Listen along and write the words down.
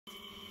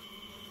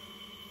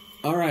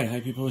Alright, hi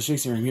people, it's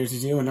Scsigs here. I'm here to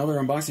do another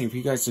unboxing for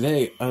you guys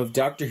today of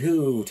Doctor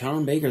Who,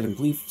 Tom Baker, the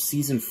complete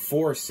Season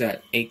 4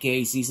 set,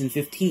 aka Season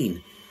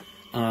 15.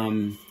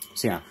 So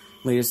yeah,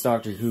 latest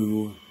Doctor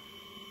Who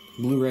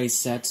Blu-Ray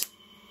set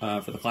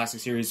for the classic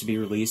series to be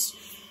released.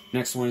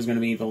 Next one is going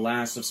to be the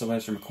last of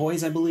Sylvester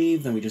McCoy's, I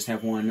believe. Then we just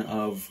have one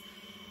of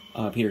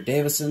Peter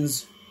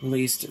Davison's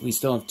released. We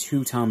still have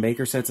 2 Tom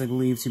Baker sets, I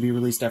believe, to be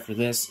released after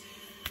this.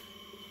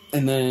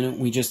 And then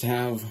we just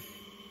have...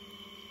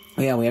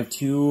 yeah, we have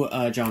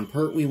 2 John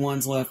Pertwee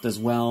ones left as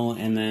well,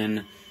 and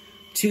then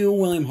 2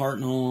 William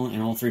Hartnell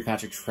and all 3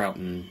 Patrick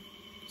Troughton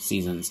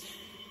seasons.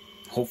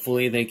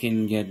 Hopefully they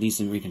can get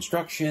decent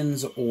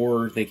reconstructions,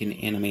 or they can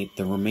animate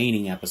the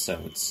remaining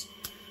episodes.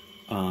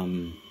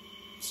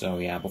 So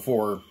yeah,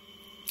 before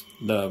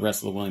the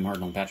rest of the William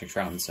Hartnell and Patrick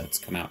Troughton sets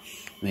come out.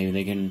 Maybe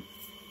they can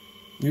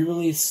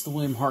re-release the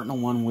William Hartnell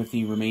one with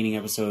the remaining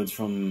episodes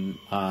from,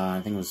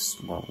 I think it was,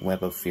 well,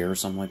 Web of Fear or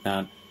something like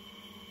that.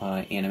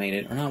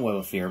 Animated, or not Web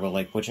of Fear, but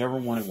like whichever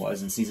one it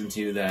was in Season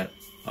 2 that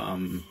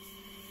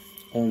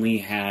only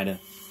had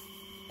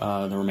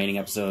the remaining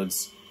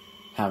episodes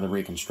have the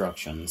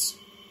reconstructions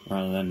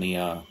rather than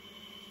the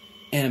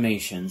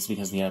animations,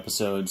 because the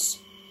episodes,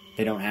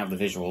 they don't have the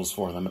visuals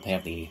for them, but they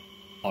have the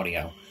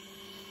audio.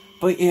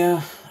 But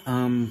yeah,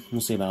 we'll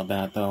see about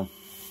that though.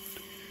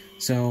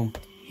 So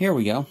here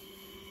we go.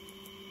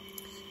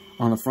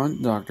 On the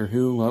front, Doctor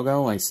Who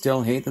logo. I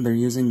still hate that they're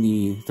using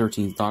the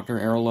 13th Doctor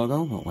Arrow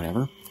logo, but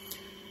whatever.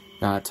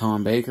 Got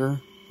Tom Baker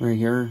right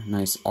here.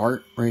 Nice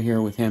art right here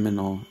with him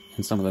and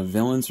some of the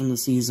villains from the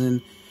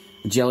season.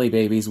 The Jelly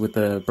Babies with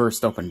the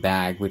burst open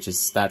bag,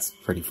 that's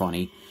pretty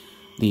funny.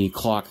 The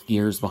clock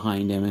gears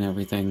behind him and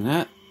everything.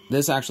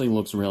 This actually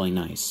looks really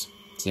nice.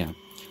 So yeah.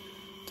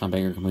 Tom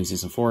Baker complete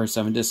Season 4,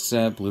 7-disc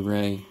set,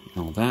 Blu-ray,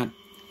 and all that.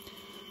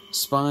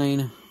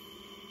 Spine.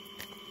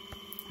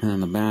 And then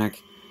the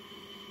back.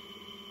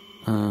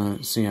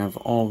 So you have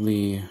all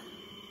the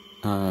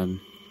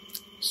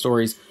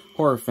stories.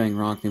 Horror Fang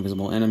Rock, The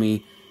Invisible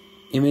Enemy,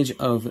 Image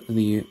of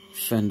the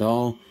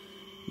Fendal,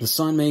 The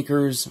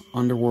Sunmakers,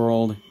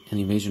 Underworld, and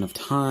The Invasion of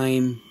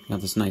Time. You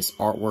got this nice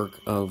artwork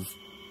of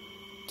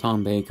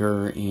Tom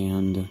Baker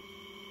and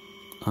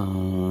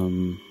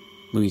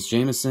Louise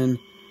Jameson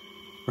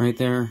right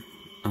there.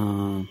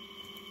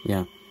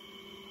 Yeah.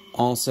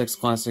 All 6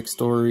 classic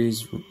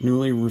stories,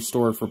 newly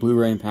restored for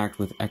Blu-ray and packed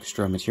with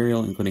extra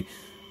material, including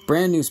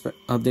brand new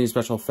updated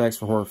special effects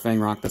for Horror Fang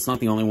Rock. That's not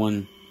the only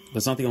one.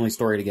 That's not the only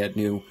story to get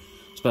new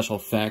special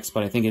effects,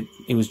 but I think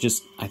it was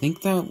just... I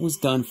think that was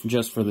done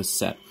just for this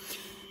set.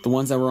 The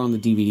ones that were on the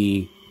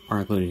DVD are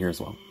included here as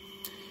well.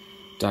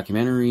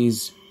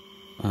 Documentaries,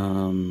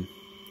 Graham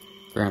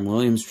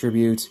Williams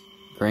tribute,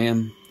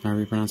 Graham,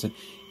 however you pronounce it,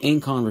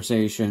 In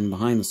Conversation,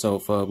 Behind the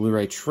Sofa,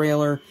 Blu-ray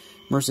trailer,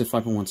 immersive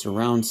 5.1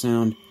 surround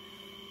sound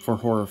for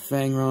Horror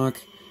Fang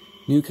Rock,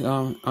 new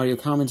audio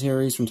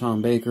commentaries from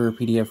Tom Baker,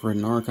 PDF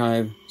written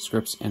archive,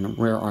 scripts, and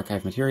rare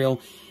archive material,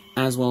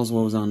 as well as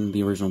what was on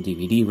the original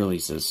DVD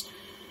releases.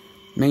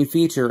 Main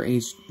feature,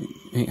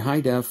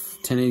 high-def,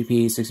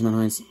 1080p,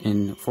 60mm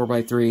in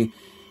 4:3,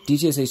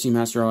 DTS HD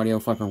Master Audio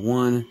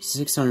 5.1,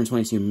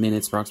 622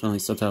 minutes, approximately,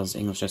 subtitles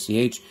English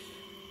SDH.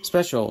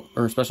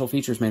 Special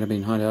features may have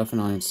been high-def, and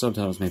audience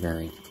subtitles may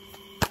vary.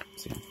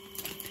 So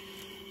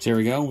here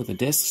we go with the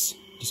discs.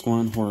 Disc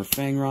 1, Horror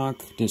Fang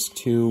Rock. Disc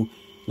 2,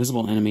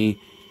 Visible Enemy.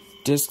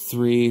 Disc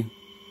 3,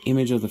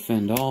 Image of the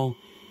Fendal.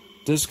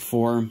 Disc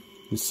 4,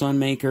 The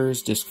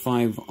Sunmakers. Disc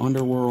 5,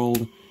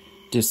 Underworld.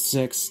 Disc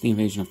 6, The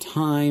Invasion of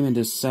Time. And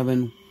Disc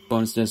 7,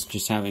 bonus disc,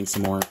 just having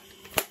some more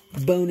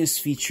bonus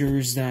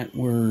features that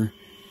were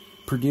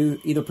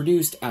either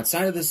produced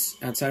outside of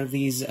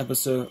these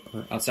episodes,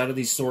 or outside of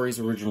these stories'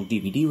 original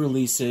DVD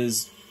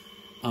releases,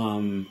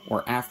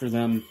 or after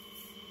them,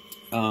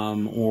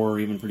 or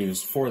even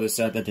produced for the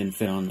set that didn't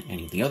fit on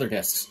any of the other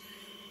discs.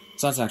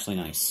 So that's actually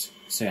nice.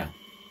 So yeah.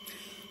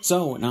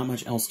 So, not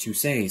much else to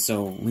say.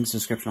 So, links in the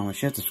description, all my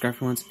shit, subscribe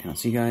for once, and I'll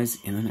see you guys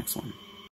in the next one.